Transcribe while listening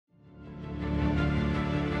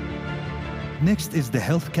Next is the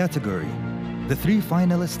health category. The three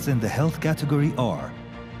finalists in the health category are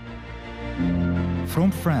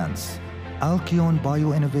from France, Alkion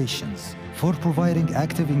Bio-Innovations, for providing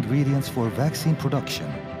active ingredients for vaccine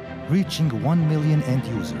production, reaching 1 million end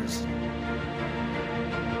users.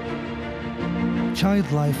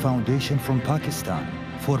 Child Life Foundation from Pakistan,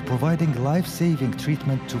 for providing life-saving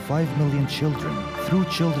treatment to 5 million children through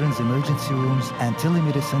children's emergency rooms and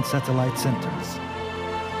telemedicine satellite centers.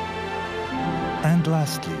 And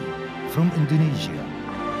lastly, from Indonesia,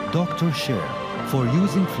 doctorSHARE, for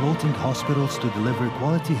using floating hospitals to deliver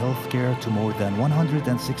quality health care to more than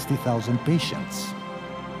 160,000 patients.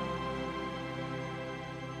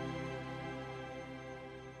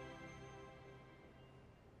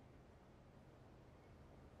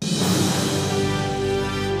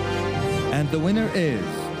 And the winner is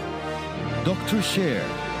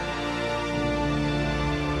doctorSHARE.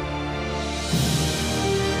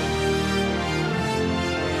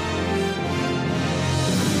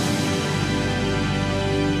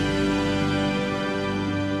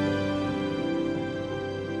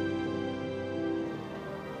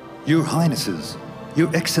 Your Highnesses,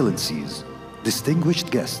 Your Excellencies, distinguished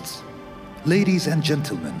guests, ladies and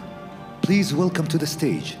gentlemen, please welcome to the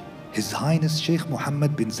stage His Highness Sheikh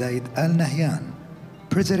Mohamed bin Zayed Al Nahyan,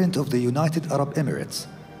 President of the United Arab Emirates,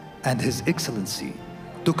 and His Excellency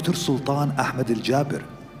Dr. Sultan Ahmed Al Jaber,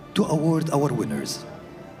 to award our winners.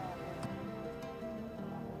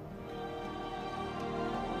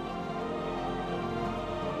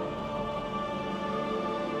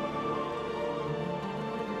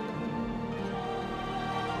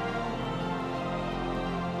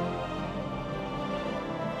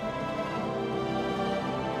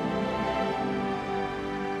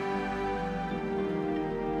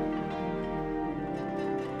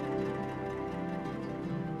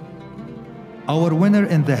 Our winner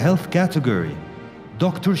in the health category,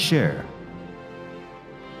 doctorSHARE.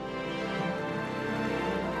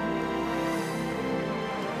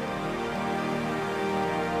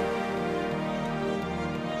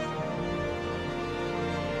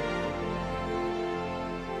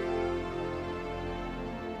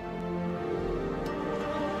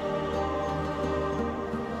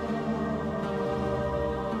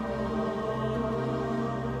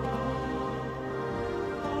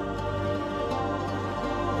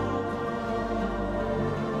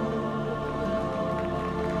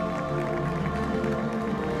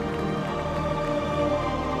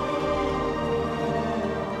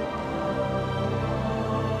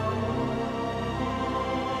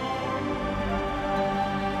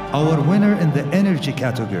 Our winner in the energy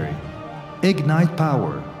category, Ignite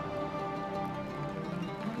Power.